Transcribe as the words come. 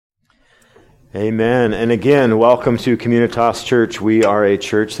Amen. And again, welcome to Communitas Church. We are a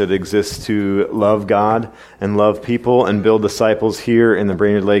church that exists to love God and love people and build disciples here in the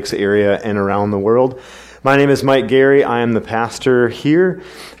Brainerd Lakes area and around the world. My name is Mike Gary. I am the pastor here,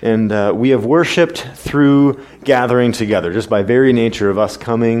 and we have worshiped through gathering together, just by very nature of us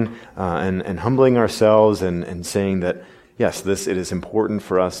coming and humbling ourselves and saying that, yes, it is important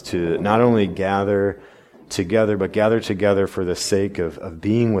for us to not only gather together, but gather together for the sake of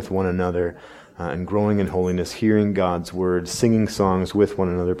being with one another and growing in holiness, hearing God's word, singing songs with one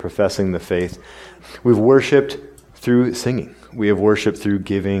another, professing the faith. We've worshiped through singing. We have worshiped through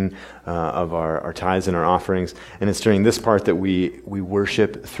giving of our tithes and our offerings. And it's during this part that we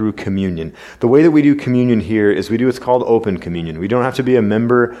worship through communion. The way that we do communion here is we do what's called open communion. We don't have to be a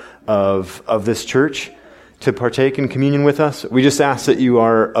member of this church to partake in communion with us. We just ask that you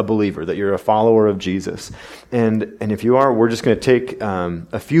are a believer, that you're a follower of Jesus. And if you are, we're just going to take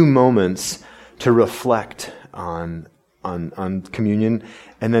a few moments to reflect on communion.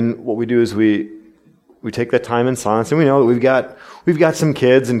 And then what we do is we take that time in silence, and we know that we've got some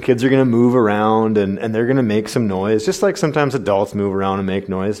kids, and kids are going to move around, and they're going to make some noise, just like sometimes adults move around and make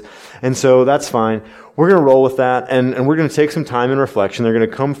noise. And so that's fine. We're going to roll with that, and we're going to take some time in reflection. They're going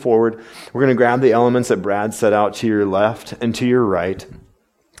to come forward. We're going to grab the elements that Brad set out to your left and to your right. And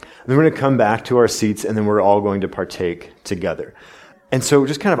then we're going to come back to our seats, and then we're all going to partake together. And so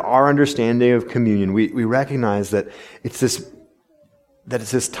just kind of our understanding of communion, we recognize that it's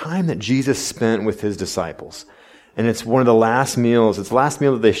this time that Jesus spent with his disciples. And it's one of the last meals. It's the last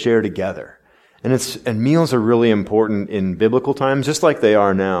meal that they share together. And meals are really important in biblical times, just like they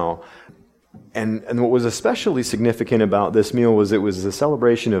are now. And what was especially significant about this meal was it was a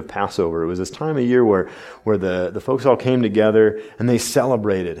celebration of Passover. It was this time of year where the folks all came together and they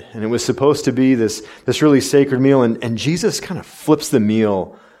celebrated. And it was supposed to be this really sacred meal. And Jesus kind of flips the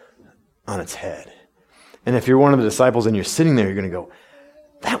meal on its head. And if you're one of the disciples and you're sitting there, you're going to go,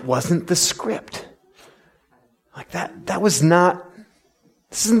 that wasn't the script. Like that was not,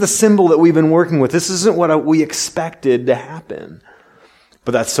 this isn't the symbol that we've been working with. This isn't what we expected to happen.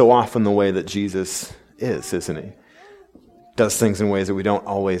 But that's so often the way that Jesus is, isn't he? Does things in ways that we don't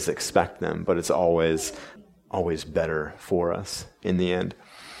always expect them, but it's always better for us in the end.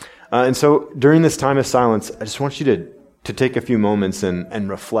 And so during this time of silence, I just want you to take a few moments and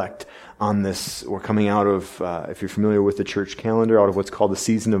reflect on this. We're coming out of, if you're familiar with the church calendar, out of what's called the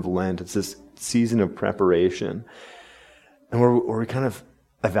season of Lent. It's this season of preparation. And where we kind of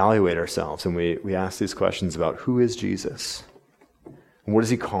evaluate ourselves and we ask these questions about who is Jesus? What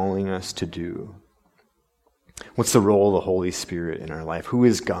is he calling us to do? What's the role of the Holy Spirit in our life? Who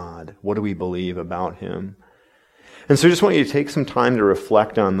is God? What do we believe about him? And so I just want you to take some time to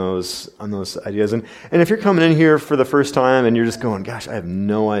reflect on those ideas. And if you're coming in here for the first time and you're just going, gosh, I have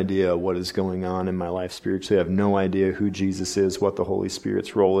no idea what is going on in my life spiritually. I have no idea who Jesus is, what the Holy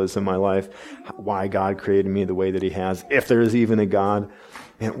Spirit's role is in my life, why God created me the way that he has, if there is even a God.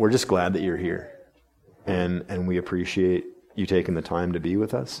 And we're just glad that you're here. And we appreciate you taking the time to be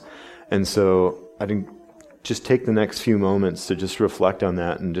with us. And so I think just take the next few moments to just reflect on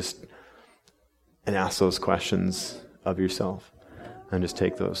that and ask those questions of yourself and just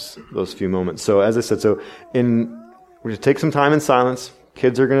take those few moments. So as I said, we're going to take some time in silence.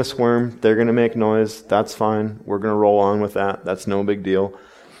 Kids are going to squirm. They're going to make noise. That's fine. We're going to roll on with that. That's no big deal.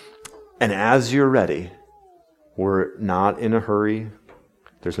 And as you're ready, we're not in a hurry.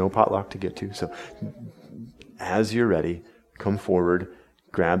 There's no potluck to get to. So as you're ready, come forward,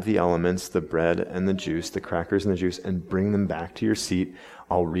 grab the elements, the bread and the juice, the crackers and the juice, and bring them back to your seat.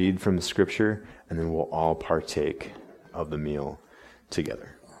 I'll read from the scripture, and then we'll all partake of the meal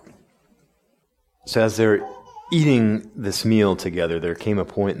together. So as they're eating this meal together, there came a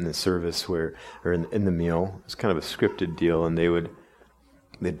point in the service in the meal, it's kind of a scripted deal, and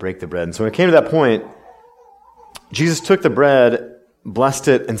they'd break the bread. And so when it came to that point, Jesus took the bread, blessed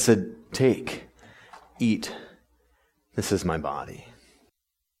it, and said, "Take, eat. This is my body."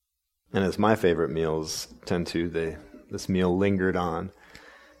 And as my favorite meals tend to, this meal lingered on.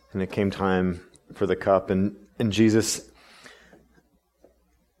 And it came time for the cup. And Jesus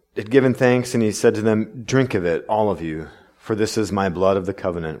had given thanks, and he said to them, "Drink of it, all of you, for this is my blood of the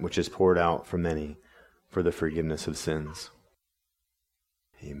covenant, which is poured out for many for the forgiveness of sins."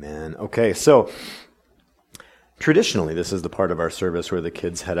 Amen. Okay, so traditionally, this is the part of our service where the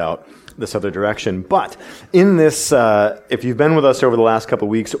kids head out this other direction. But in this, if you've been with us over the last couple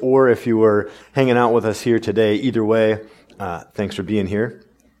of weeks, or if you were hanging out with us here today, either way, thanks for being here.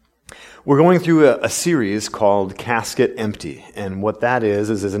 We're going through a series called Casket Empty. And what that is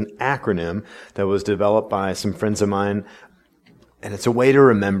an acronym that was developed by some friends of mine And it's a way to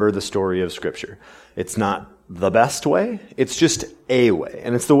remember the story of Scripture. It's not the best way, it's just a way.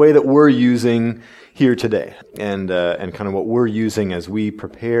 And it's the way that we're using here today, and kind of what we're using as we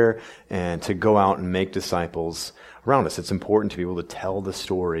prepare and to go out and make disciples around us. It's important to be able to tell the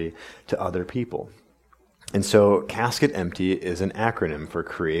story to other people. And so Casket Empty is an acronym for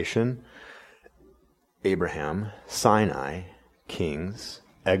creation, Abraham, Sinai, Kings,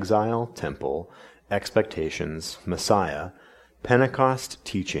 exile, temple, expectations, Messiah, Pentecost,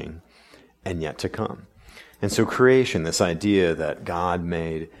 teaching, and yet to come. And so creation, this idea that God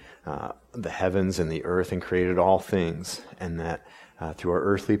made the heavens and the earth and created all things, and that through our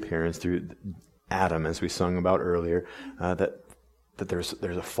earthly parents, through Adam, as we sung about earlier, that there's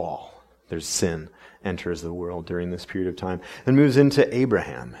a fall, there's sin enters the world during this period of time, and moves into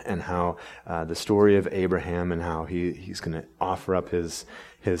Abraham and how the story of Abraham and how he's going to offer up his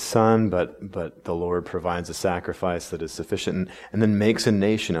son, but the Lord provides a sacrifice that is sufficient, and then makes a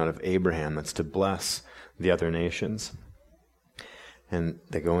nation out of Abraham that's to bless the other nations. And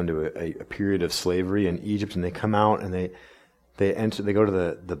they go into a period of slavery in Egypt, and they come out and they go to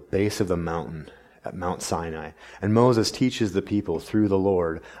the base of the mountain at Mount Sinai. And Moses teaches the people through the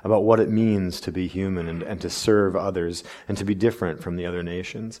Lord about what it means to be human and to serve others and to be different from the other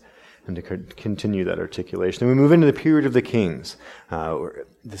nations, and to continue that articulation. And we move into the period of the kings.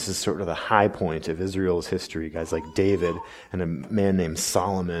 This is sort of the high point of Israel's history. Guys like David and a man named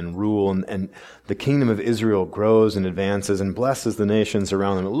Solomon rule, and the kingdom of Israel grows and advances and blesses the nations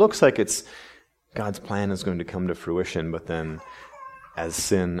around them. It looks like God's plan is going to come to fruition, but then, as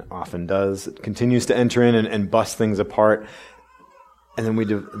sin often does, it continues to enter in and bust things apart. And then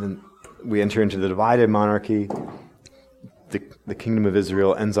we enter into the divided monarchy. The kingdom of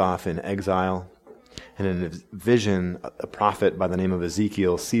Israel ends off in exile. And in a vision, a prophet by the name of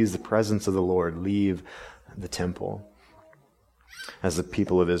Ezekiel sees the presence of the Lord leave the temple as the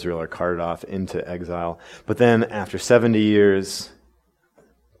people of Israel are carted off into exile. But then after 70 years,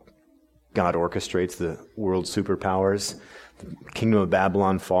 God orchestrates the world's superpowers. The kingdom of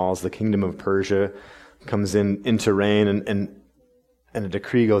Babylon falls. The kingdom of Persia comes into reign, and a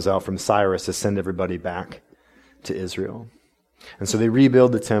decree goes out from Cyrus to send everybody back to Israel. And so they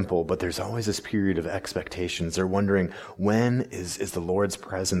rebuild the temple, but there's always this period of expectations. They're wondering, when is the Lord's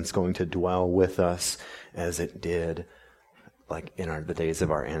presence going to dwell with us as it did like in the days of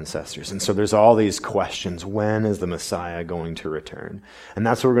our ancestors? And so there's all these questions. When is the Messiah going to return? And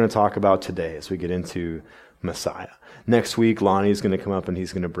that's what we're going to talk about today as we get into Messiah. Next week, Lonnie's going to come up and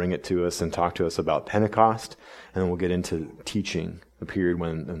he's going to bring it to us and talk to us about Pentecost. And then we'll get into teaching, the period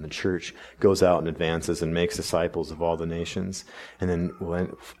when the church goes out and advances and makes disciples of all the nations. And then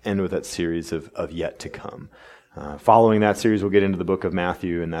we'll end with that series of yet to come. Following that series, we'll get into the book of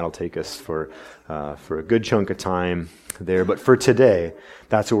Matthew, and that'll take us for a good chunk of time there. But for today,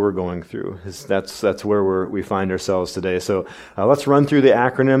 that's what we're going through. That's where we find ourselves today. So let's run through the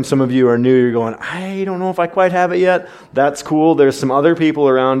acronym. Some of you are new. You're going, I don't know if I quite have it yet. That's cool. There's some other people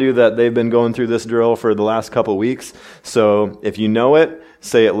around you that they've been going through this drill for the last couple weeks. So if you know it,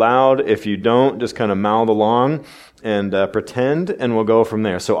 say it loud. If you don't, just kind of mouth along and pretend, and we'll go from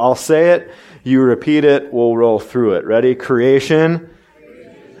there. So I'll say it, you repeat it, we'll roll through it. Ready? Creation,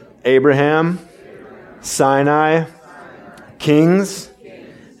 Abraham, Sinai, Kings,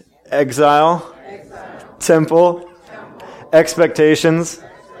 exile, temple, expectations,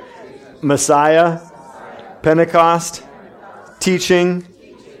 Messiah, Pentecost, teaching,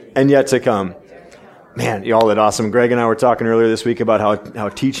 and yet to come. Man, y'all did awesome. Greg and I were talking earlier this week about how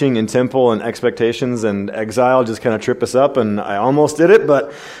teaching and temple and expectations and exile just kind of trip us up, and I almost did it,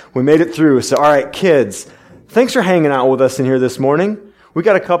 but we made it through. So, all right, kids, thanks for hanging out with us in here this morning. We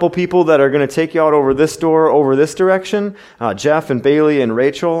got a couple people that are going to take you out over this door, over this direction. Jeff and Bailey and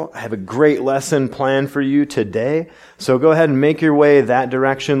Rachel, I have a great lesson planned for you today. So go ahead and make your way that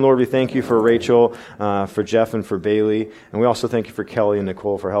direction. Lord, we thank you for Rachel, for Jeff, and for Bailey. And we also thank you for Kelly and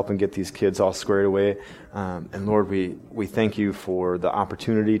Nicole for helping get these kids all squared away. And Lord, we thank you for the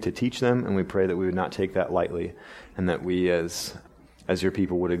opportunity to teach them, and we pray that we would not take that lightly, and that we as your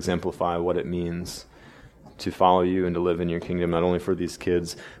people would exemplify what it means to follow you and to live in your kingdom, not only for these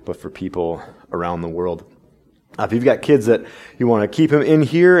kids, but for people around the world. If you've got kids that you want to keep them in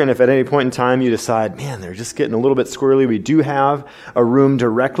here, and if at any point in time you decide, man, they're just getting a little bit squirrely, we do have a room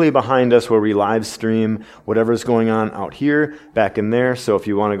directly behind us where we live stream whatever's going on out here, back in there. So if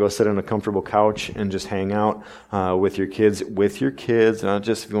you want to go sit on a comfortable couch and just hang out with your kids, not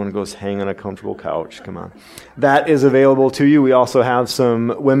just if you want to go hang on a comfortable couch, come on. That is available to you. We also have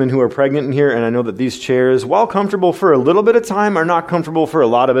some women who are pregnant in here, and I know that these chairs, while comfortable for a little bit of time, are not comfortable for a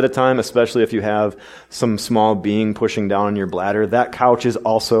lot of bit of time, especially if you have some small being pushing down on your bladder, that couch is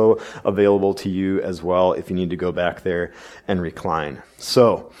also available to you as well if you need to go back there and recline.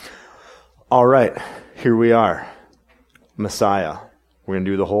 So, all right, here we are. Messiah. We're going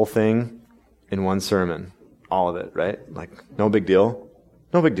to do the whole thing in one sermon. All of it, right? Like, no big deal.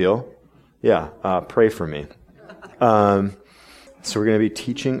 No big deal. Yeah, pray for me. So we're going to be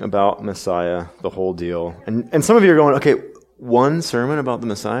teaching about Messiah, the whole deal. And some of you are going, okay, one sermon about the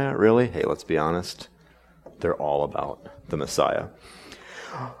Messiah? Really? Hey, let's be honest. They're all about the Messiah.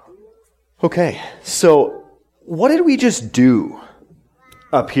 Okay, so what did we just do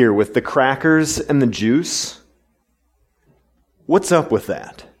up here with the crackers and the juice? What's up with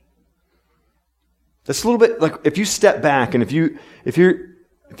that? That's a little bit like if you step back and if you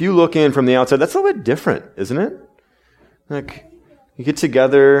look in from the outside, that's a little bit different, isn't it? Like you get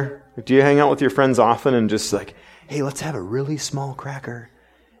together, do you hang out with your friends often and just like, hey, let's have a really small cracker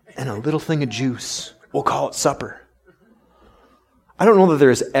and a little thing of juice. We'll call it supper. I don't know that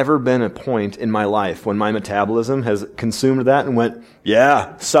there's ever been a point in my life when my metabolism has consumed that and went,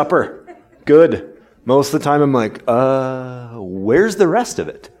 yeah, supper, good. Most of the time I'm like, where's the rest of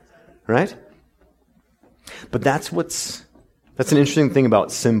it, right? But that's an interesting thing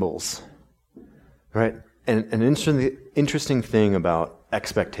about symbols, right? And an interesting thing about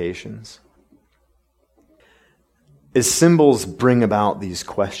expectations is symbols bring about these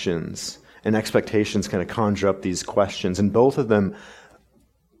questions, and expectations kind of conjure up these questions, and both of them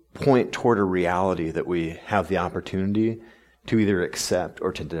point toward a reality that we have the opportunity to either accept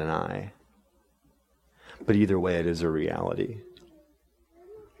or to deny. But either way, it is a reality.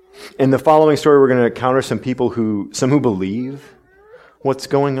 In the following story, we're going to encounter some who believe what's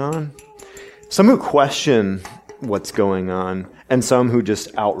going on, some who question what's going on, and some who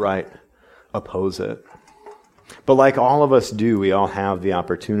just outright oppose it. But like all of us do, we all have the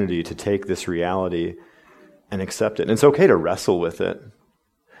opportunity to take this reality and accept it. And it's okay to wrestle with it.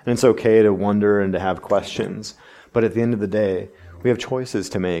 And it's okay to wonder and to have questions. But at the end of the day, we have choices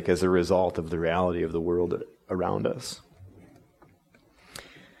to make as a result of the reality of the world around us.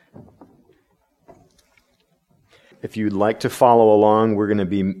 If you'd like to follow along, we're going to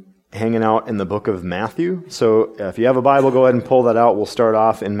be hanging out in the book of Matthew. So if you have a Bible, go ahead and pull that out. We'll start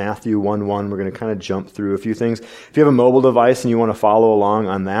off in Matthew 1:1. We're going to kind of jump through a few things. If you have a mobile device and you want to follow along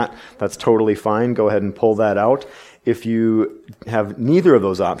on that, that's totally fine. Go ahead and pull that out. If you have neither of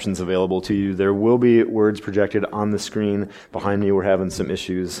those options available to you, there will be words projected on the screen behind me. We're having some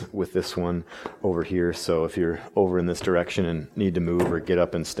issues with this one over here. So if you're over in this direction and need to move or get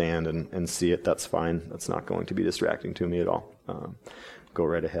up and stand and see it, that's fine. That's not going to be distracting to me at all. Go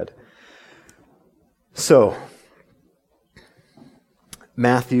right ahead. So,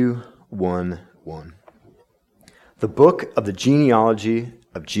 Matthew 1:1. The book of the genealogy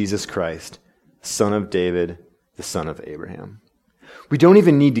of Jesus Christ, son of David, the son of Abraham. We don't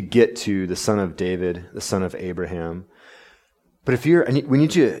even need to get to the son of David, the son of Abraham. But we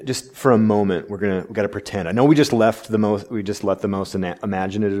need to just for a moment. We got to pretend. I know we just let the most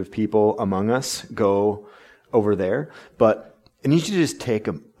imaginative people among us go over there, but I need you to just take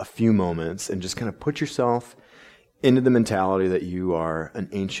a few moments and just kind of put yourself into the mentality that you are an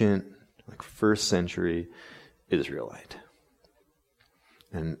ancient, like first century Israelite.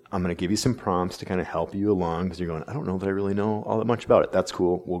 And I'm going to give you some prompts to kind of help you along because you're going, I don't know that I really know all that much about it. That's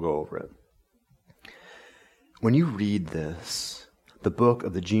cool. We'll go over it. When you read this, the book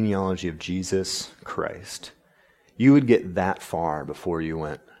of the genealogy of Jesus Christ, you would get that far before you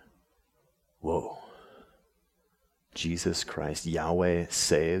went, whoa. Jesus Christ, Yahweh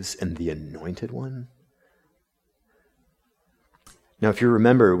saves, and the Anointed One? Now, if you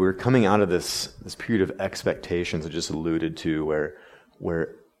remember, we're coming out of this period of expectations I just alluded to,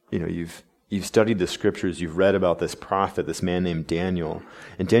 where you've studied the scriptures, you've read about this prophet, this man named Daniel,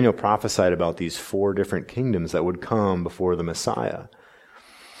 and Daniel prophesied about these 4 different kingdoms that would come before the Messiah.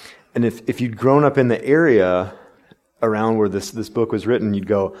 And if you'd grown up in the area around where this book was written, you'd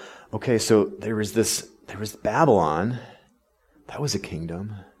go, okay, so there was Babylon, that was a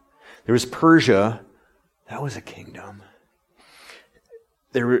kingdom. There was Persia, that was a kingdom.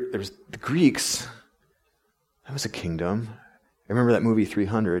 There was the Greeks, that was a kingdom. I remember that movie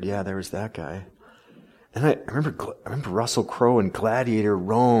 300, yeah, there was that guy. And I remember Russell Crowe in Gladiator,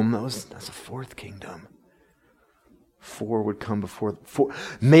 Rome, that's a 4th kingdom. 4 would come before 4.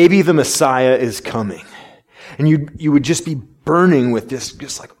 Maybe the Messiah is coming. And you would just be burning with this,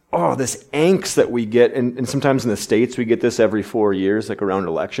 just like, this angst that we get, and sometimes in the States we get this every 4 years, like around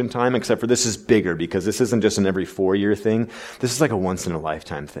election time, except for this is bigger because this isn't just an every 4-year thing. This is like a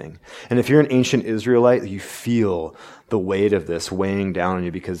once-in-a-lifetime thing. And if you're an ancient Israelite, you feel the weight of this weighing down on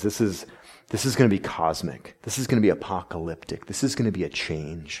you because this is This is going to be cosmic. This is going to be apocalyptic. This is going to be a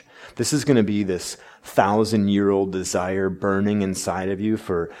change. This is going to be this 1,000-year-old desire burning inside of you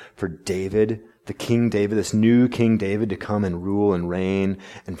for David, the King David, this new King David to come and rule and reign,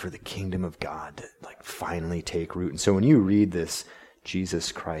 and for the kingdom of God to finally take root. And so when you read this,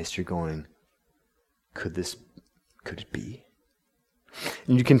 Jesus Christ, you're going, could it be?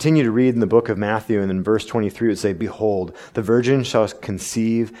 And you continue to read in the book of Matthew, and in verse 23 it would say, "Behold, the virgin shall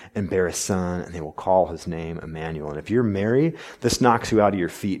conceive and bear a son, and they will call his name Emmanuel." And if you're married, this knocks you out of your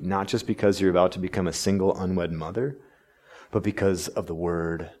feet, not just because you're about to become a single unwed mother, but because of the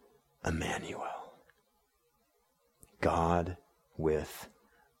word Emmanuel. God with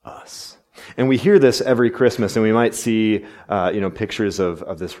us. And we hear this every Christmas, and we might see, pictures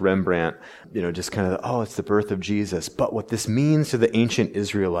of this Rembrandt, just kind of, it's the birth of Jesus. But what this means to the ancient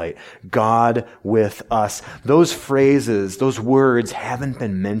Israelite, God with us, those phrases, those words haven't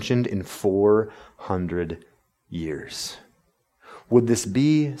been mentioned in 400 years. Would this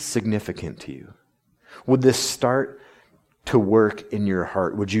be significant to you? Would this start to work in your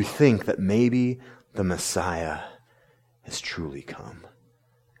heart? Would you think that maybe the Messiah has truly come?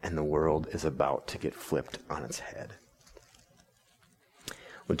 And the world is about to get flipped on its head.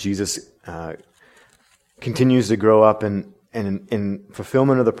 Well, Jesus continues to grow up, and in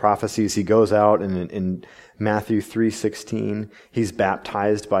fulfillment of the prophecies, he goes out, and in Matthew 3:16, he's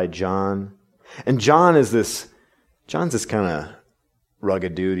baptized by John. And John's this kind of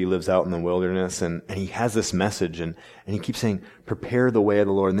rugged dude. He lives out in the wilderness, and he has this message, and he keeps saying, "Prepare the way of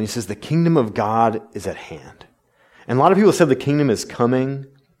the Lord." And then he says, "The kingdom of God is at hand." And a lot of people said the kingdom is coming.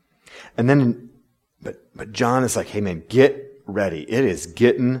 And then, but John is like, "Hey man, get ready. It is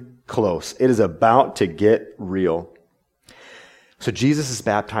getting close. It is about to get real." So Jesus is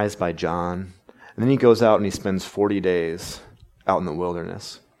baptized by John, and then he goes out and he spends 40 days out in the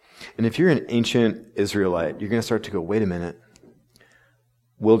wilderness. And if you're an ancient Israelite, you're going to start to go, wait a minute.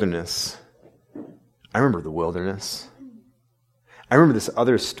 Wilderness. I remember the wilderness. I remember this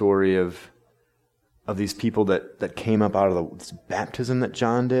other story of these people that came up out of this baptism that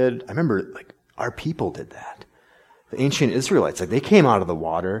John did. I remember, our people did that. The ancient Israelites, they came out of the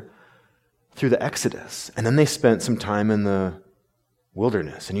water through the Exodus, and then they spent some time in the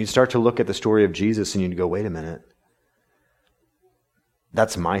wilderness. And you'd start to look at the story of Jesus, and you'd go, wait a minute.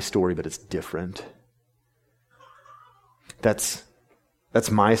 That's my story, but it's different. That's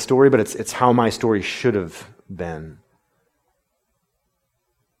my story, but it's how my story should have been.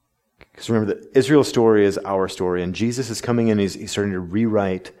 Because remember, Israel's story is our story, and Jesus is coming in, he's starting to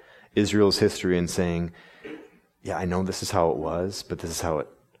rewrite Israel's history and saying, yeah, I know this is how it was, but this is how it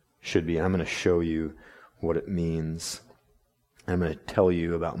should be, and I'm going to show you what it means. And I'm going to tell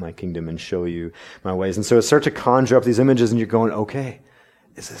you about my kingdom and show you my ways. And so it starts to conjure up these images, and you're going, okay,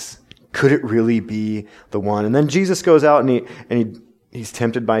 could it really be the one? And then Jesus goes out, and he's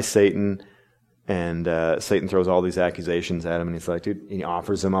tempted by Satan, and Satan throws all these accusations at him, and he's like, dude, he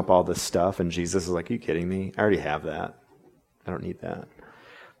offers him up all this stuff, and Jesus is like, are you kidding me? I already have that. I don't need that.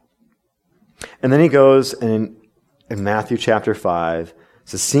 And then he goes, and in Matthew chapter 5,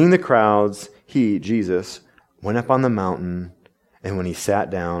 says, seeing the crowds, he, Jesus, went up on the mountain, and when he sat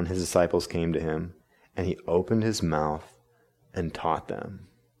down, his disciples came to him, and he opened his mouth and taught them.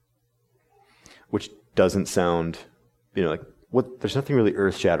 Which doesn't sound, there's nothing really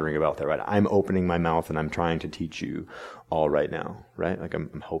earth-shattering about that, right? I'm opening my mouth and I'm trying to teach you all right now, right?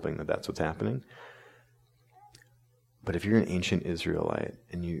 I'm hoping that that's what's happening. But if you're an ancient Israelite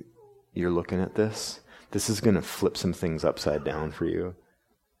and you're looking at this is going to flip some things upside down for you.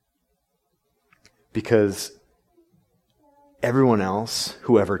 Because everyone else,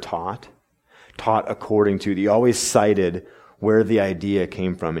 whoever taught according to, he always cited where the idea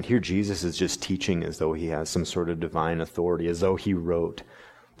came from. And here Jesus is just teaching as though he has some sort of divine authority, as though he wrote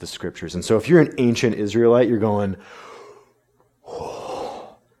the scriptures. And so if you're an ancient Israelite, you're going,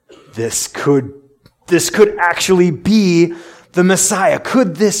 oh, this could actually be the Messiah.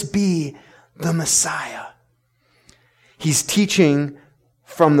 Could this be the Messiah? He's teaching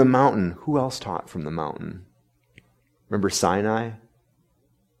from the mountain. Who else taught from the mountain? Remember Sinai?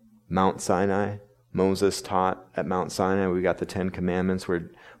 Mount Sinai? Moses taught at Mount Sinai. We got the 10 Commandments where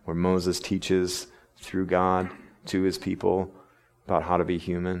Moses teaches through God to his people about how to be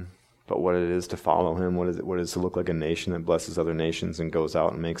human, about what it is to follow him, what it is to look like a nation that blesses other nations and goes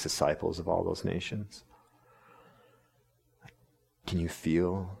out and makes disciples of all those nations. Can you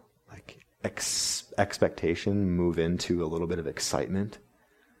feel expectation move into a little bit of excitement?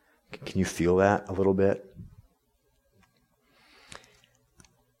 Can you feel that a little bit?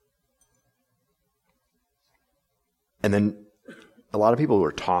 And then a lot of people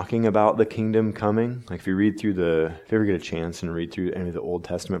were talking about the kingdom coming. Like if you ever get a chance and read through any of the Old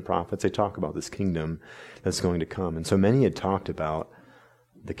Testament prophets, they talk about this kingdom that's going to come. And so many had talked about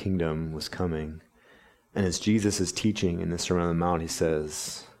the kingdom was coming. And as Jesus is teaching in the Sermon on the Mount, he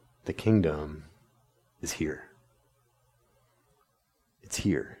says, the kingdom is here. It's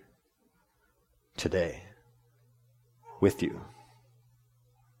here. Today. With you.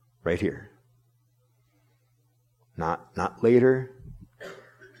 Right here. Not later.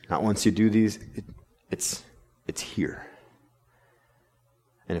 Not once you do these. It's here.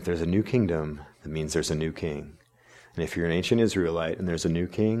 And if there's a new kingdom, that means there's a new king. And if you're an ancient Israelite and there's a new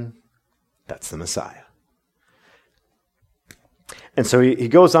king, that's the Messiah. And so he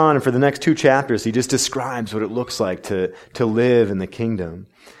goes on, and for the next 2 chapters, he just describes what it looks like to live in the kingdom.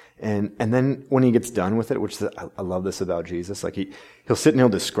 And then when he gets done with it, I love this about Jesus, like he'll sit and he'll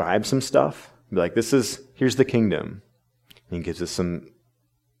describe some stuff, be like, here's the kingdom. And he gives us some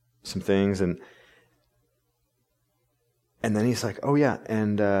things, and then he's like, oh yeah,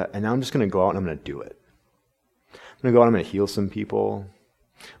 and now I'm just going to go out and I'm going to do it. I'm going to go out and I'm going to heal some people.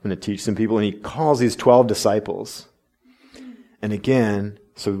 I'm going to teach some people. And he calls these 12 disciples. And again,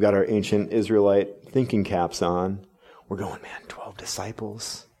 so we've got our ancient Israelite thinking caps on. We're going, man, 12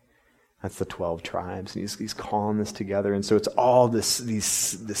 disciples. That's the 12 tribes. And he's calling this together. And so it's all this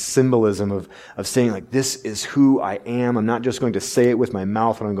symbolism of saying, like, this is who I am. I'm not just going to say it with my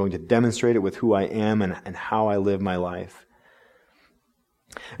mouth, but I'm going to demonstrate it with who I am and how I live my life.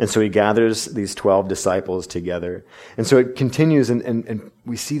 And so he gathers these 12 disciples together. And so it continues, and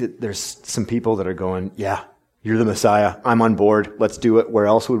we see that there's some people that are going, yeah, you're the Messiah. I'm on board. Let's do it. Where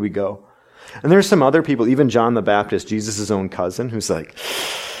else would we go? And there's some other people, even John the Baptist, Jesus' own cousin, who's like,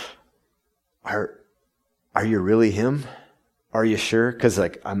 Are you really him? Are you sure? Because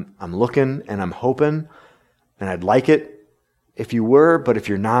like I'm looking and I'm hoping, and I'd like it if you were, but if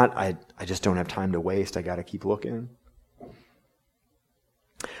you're not, I just don't have time to waste. I got to keep looking.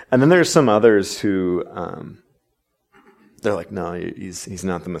 And then there's some others who they're like, no, he's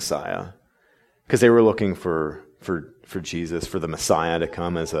not the Messiah, because they were looking for Jesus, for the Messiah to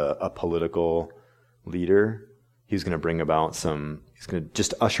come as a political leader. He's going to bring about he's going to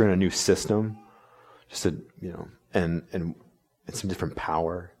just usher in a new system, just and some different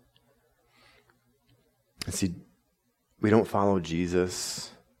power. And see, we don't follow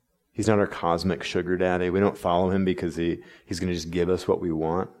Jesus. He's not our cosmic sugar daddy. We don't follow him because he's going to just give us what we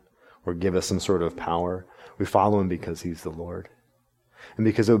want or give us some sort of power. We follow him because he's the Lord. And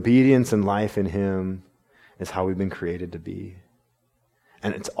because obedience and life in him is how we've been created to be.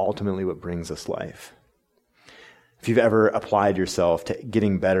 And it's ultimately what brings us life. If you've ever applied yourself to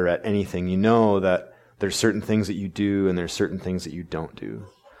getting better at anything, you know that there's certain things that you do and there's certain things that you don't do.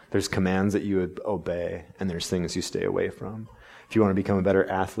 There's commands that you obey and there's things you stay away from. If you want to become a better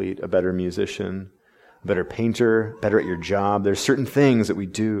athlete, a better musician, a better painter, better at your job, there's certain things that we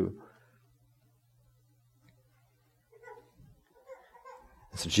do.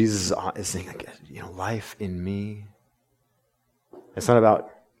 So Jesus is saying, like, life in me. It's not about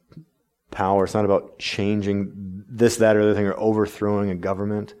power. It's not about changing this, that, or other thing, or overthrowing a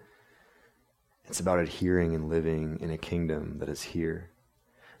government. It's about adhering and living in a kingdom that is here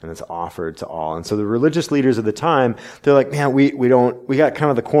and that's offered to all. And so the religious leaders of the time, they're like, man, we got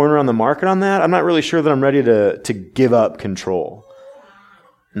kind of the corner on the market on that. I'm not really sure that I'm ready to give up control.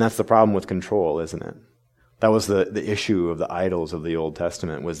 And that's the problem with control, isn't it? That was the issue of the idols of the Old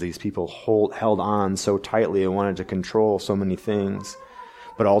Testament, was these people held on so tightly and wanted to control so many things.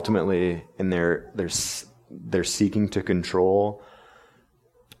 But ultimately, in their seeking to control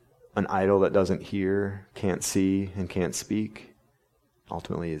an idol that doesn't hear, can't see, and can't speak,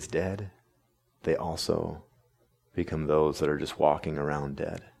 ultimately is dead. They also become those that are just walking around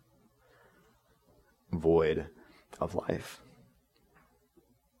dead, void of life.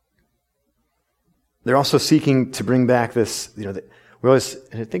 They're also seeking to bring back this, we always,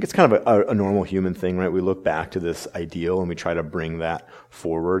 I think it's kind of a normal human thing, right? We look back to this ideal and we try to bring that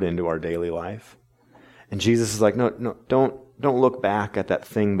forward into our daily life. And Jesus is like, no, don't look back at that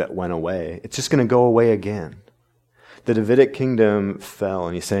thing that went away. It's just going to go away again. The Davidic kingdom fell,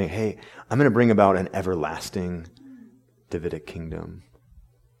 and he's saying, hey, I'm going to bring about an everlasting Davidic kingdom.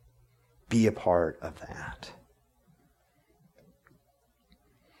 Be a part of that.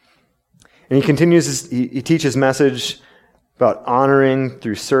 And he continues, he teaches message about honoring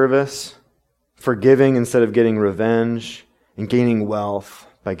through service, forgiving instead of getting revenge, and gaining wealth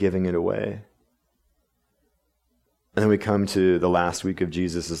by giving it away. And then we come to the last week of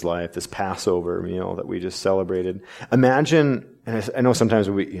Jesus' life, this Passover meal that we just celebrated. Imagine, and I know sometimes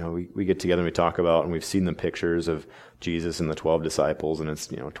we get together and we talk about, and we've seen the pictures of Jesus and the 12 disciples, and it's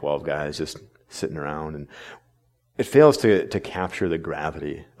 12 guys just sitting around, and it fails to capture the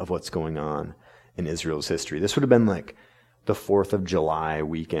gravity of what's going on in Israel's history. This would have been like the 4th of July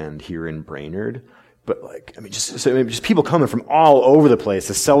weekend here in Brainerd. But just people coming from all over the place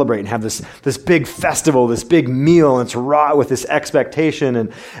to celebrate and have this big festival, this big meal, and it's wrought with this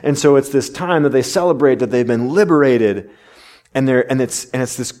expectation, and so it's this time that they celebrate that they've been liberated, and it's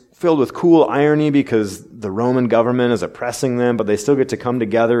this filled with cool irony because the Roman government is oppressing them, but they still get to come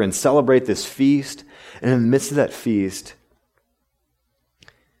together and celebrate this feast. And in the midst of that feast,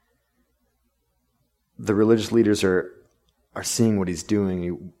 the religious leaders are seeing what he's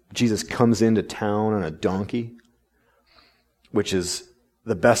doing. Jesus comes into town on a donkey, which is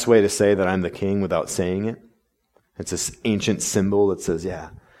the best way to say that I'm the king without saying it. It's this ancient symbol that says, yeah,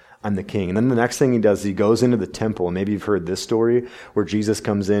 I'm the king. And then the next thing he does is he goes into the temple. And maybe you've heard this story where Jesus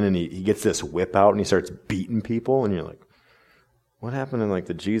comes in and he gets this whip out and he starts beating people. And you're like, what happened to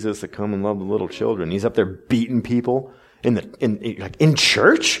the Jesus that come and love the little children? He's up there beating people in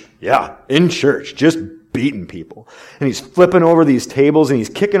church? Yeah, in church, just beating people. And he's flipping over these tables and he's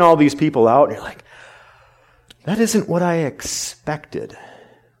kicking all these people out. And you're like, that isn't what I expected.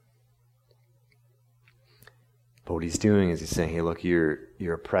 But what he's doing is he's saying, hey, look, you're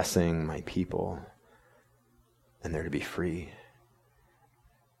oppressing my people, and they're to be free.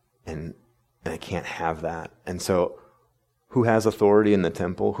 And I can't have that. And so who has authority in the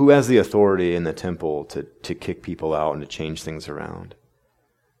temple? Who has the authority in the temple to kick people out and to change things around?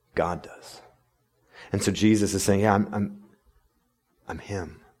 God does. And so Jesus is saying, yeah, I'm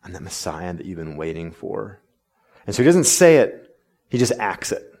him. I'm that Messiah that you've been waiting for. And so he doesn't say it, he just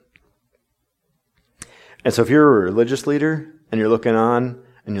acts it. And so if you're a religious leader and you're looking on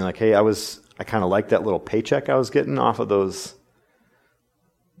and you're like, hey, I kind of like that little paycheck I was getting off of those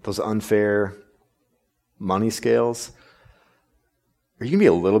unfair money scales, are you going to be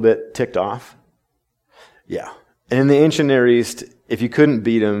a little bit ticked off? Yeah. And in the ancient Near East, if you couldn't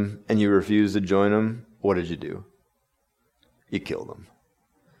beat them and you refused to join them, what did you do? You killed them.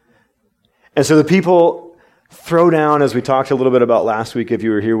 And so the people throw down, as we talked a little bit about last week, if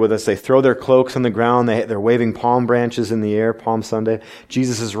you were here with us, they throw their cloaks on the ground, they're waving palm branches in the air, Palm Sunday.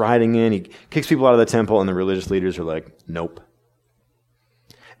 Jesus is riding in, he kicks people out of the temple, and the religious leaders are like, nope.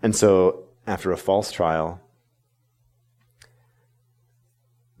 And so after a false trial,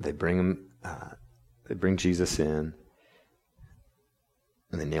 they bring Jesus in,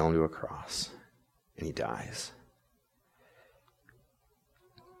 and they nail him to a cross, and he dies.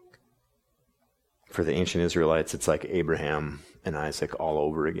 For the ancient Israelites, it's like Abraham and Isaac all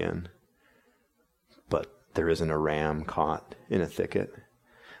over again. But there isn't a ram caught in a thicket.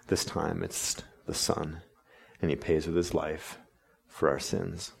 This time it's the Son, and he pays with his life for our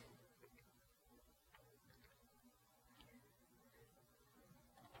sins.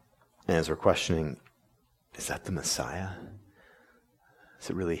 And as we're questioning, is that the Messiah? Is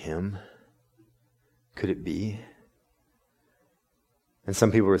it really him? Could it be? And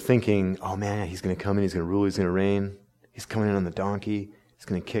some people were thinking, oh man, he's going to come in, he's going to rule, he's going to reign. He's coming in on the donkey. He's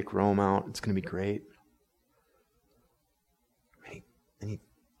going to kick Rome out. It's going to be great. And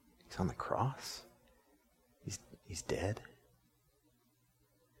he's on the cross. He's dead.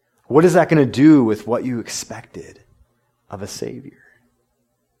 What is that going to do with what you expected of a Savior?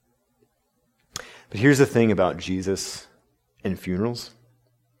 But here's the thing about Jesus and funerals,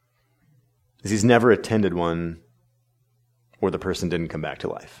 is he's never attended one where the person didn't come back to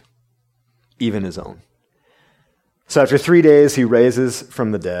life, even his own. So after 3 days, he raises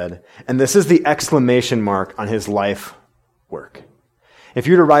from the dead, and this is the exclamation mark on his life work. If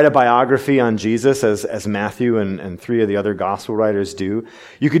you were to write a biography on Jesus, as Matthew and 3 of the other gospel writers do,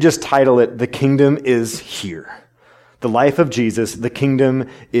 you could just title it, "The Kingdom is Here." The life of Jesus, the kingdom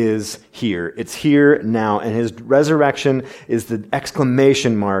is here. It's here now, and his resurrection is the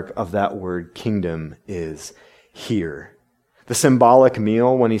exclamation mark of that word, kingdom is here. The symbolic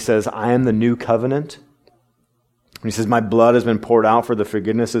meal, when he says, I am the new covenant, when he says, my blood has been poured out for the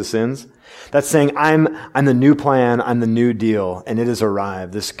forgiveness of sins, that's saying, I'm the new plan, I'm the new deal, and it has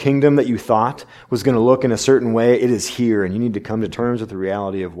arrived. This kingdom that you thought was going to look in a certain way, it is here, and you need to come to terms with the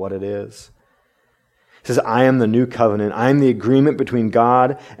reality of what it is. He says, I am the new covenant. I am the agreement between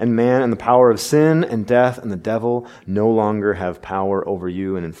God and man, and the power of sin and death and the devil no longer have power over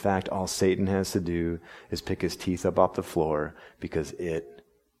you. And in fact, all Satan has to do is pick his teeth up off the floor, because it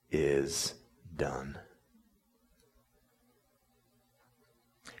is done.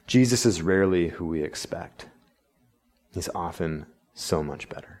 Jesus is rarely who we expect. He's often so much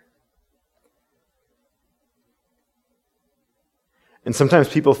better. And sometimes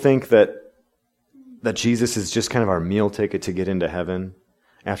people think that Jesus is just kind of our meal ticket to get into heaven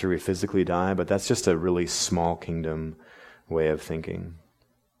after we physically die, but that's just a really small kingdom way of thinking.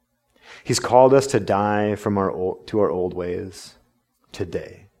 He's called us to die to our old ways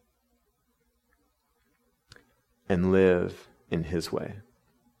today and live in his way.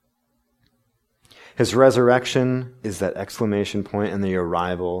 His resurrection is that exclamation point and the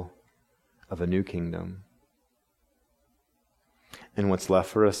arrival of a new kingdom. And what's left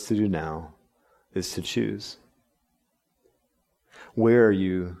for us to do now is to choose. Where are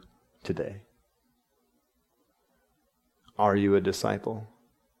you today? Are you a disciple?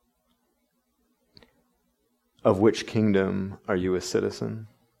 Of which kingdom are you a citizen?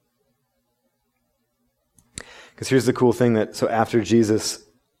 Because here's the cool thing so after Jesus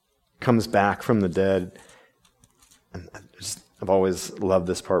comes back from the dead, and I've always loved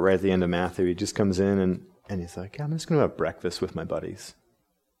this part right at the end of Matthew. He just comes in and he's like, I'm just going to have breakfast with my buddies.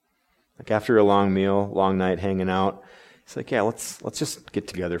 Like after a long meal, long night hanging out, he's like, yeah, let's just get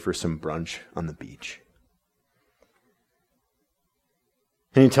together for some brunch on the beach.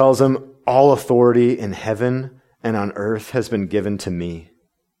 And he tells them, all authority in heaven and on earth has been given to me.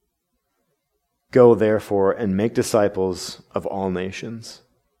 Go therefore and make disciples of all nations,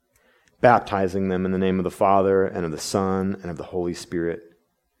 baptizing them in the name of the Father and of the Son and of the Holy Spirit,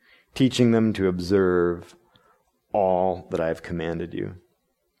 teaching them to observe all that I have commanded you.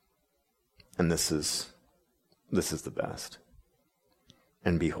 And this is the best.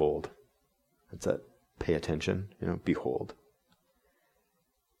 And behold, that's that, pay attention, behold,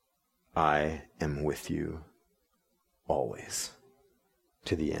 I am with you always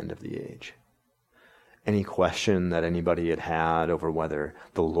to the end of the age. Any question that anybody had over whether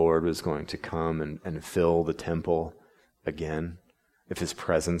the Lord was going to come and fill the temple again, if his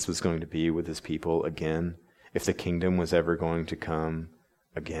presence was going to be with his people again, if the kingdom was ever going to come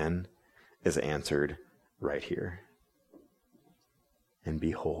again, is answered right here. And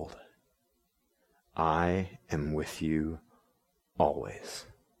behold, I am with you always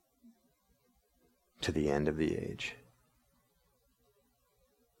to the end of the age.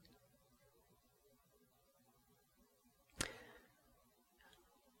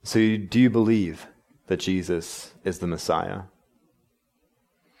 So do you believe that Jesus is the Messiah?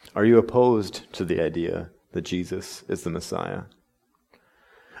 Are you opposed to the idea that Jesus is the Messiah?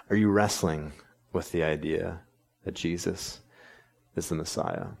 Are you wrestling with the idea that Jesus is the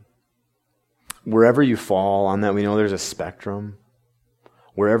Messiah? Wherever you fall on that, we know there's a spectrum.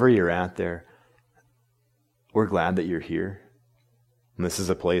 Wherever you're at there, we're glad that you're here. And this is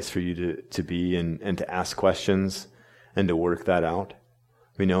a place for you to be and to ask questions and to work that out.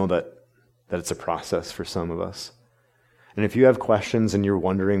 We know that it's a process for some of us. And if you have questions and you're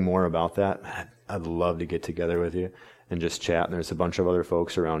wondering more about that, I'd love to get together with you and just chat. And there's a bunch of other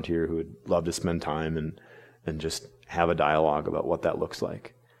folks around here who would love to spend time and just have a dialogue about what that looks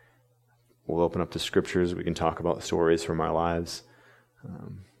like. We'll open up to scriptures. We can talk about stories from our lives.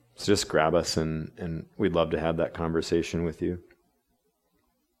 So just grab us and we'd love to have that conversation with you.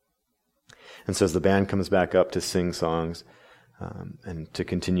 And so as the band comes back up to sing songs, and to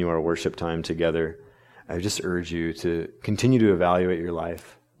continue our worship time together, I just urge you to continue to evaluate your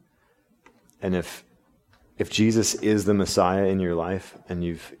life. And if Jesus is the Messiah in your life and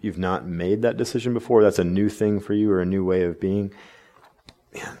you've not made that decision before, that's a new thing for you or a new way of being,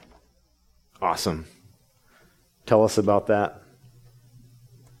 man, awesome. Tell us about that.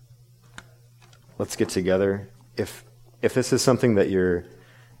 Let's get together. If this is something that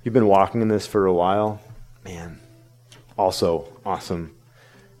you've been walking in this for a while, man, also awesome.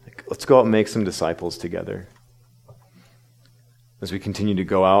 Let's go out and make some disciples together. As we continue to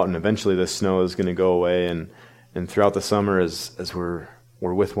go out, and eventually the snow is going to go away, and throughout the summer as we're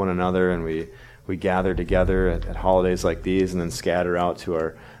with one another and we gather together at holidays like these and then scatter out to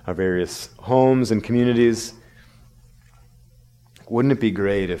our various homes and communities, wouldn't it be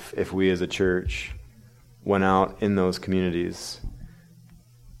great if we as a church went out in those communities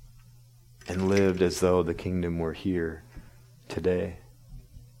and lived as though the kingdom were here today?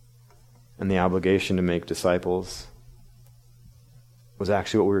 And the obligation to make disciples was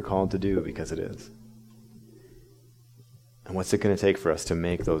actually what we were called to do, because it is. And what's it going to take for us to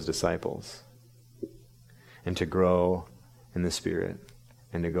make those disciples and to grow in the Spirit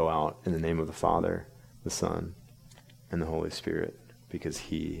and to go out in the name of the Father, the Son, and the Holy Spirit, because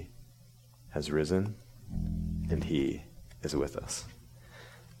He has risen and He is with us.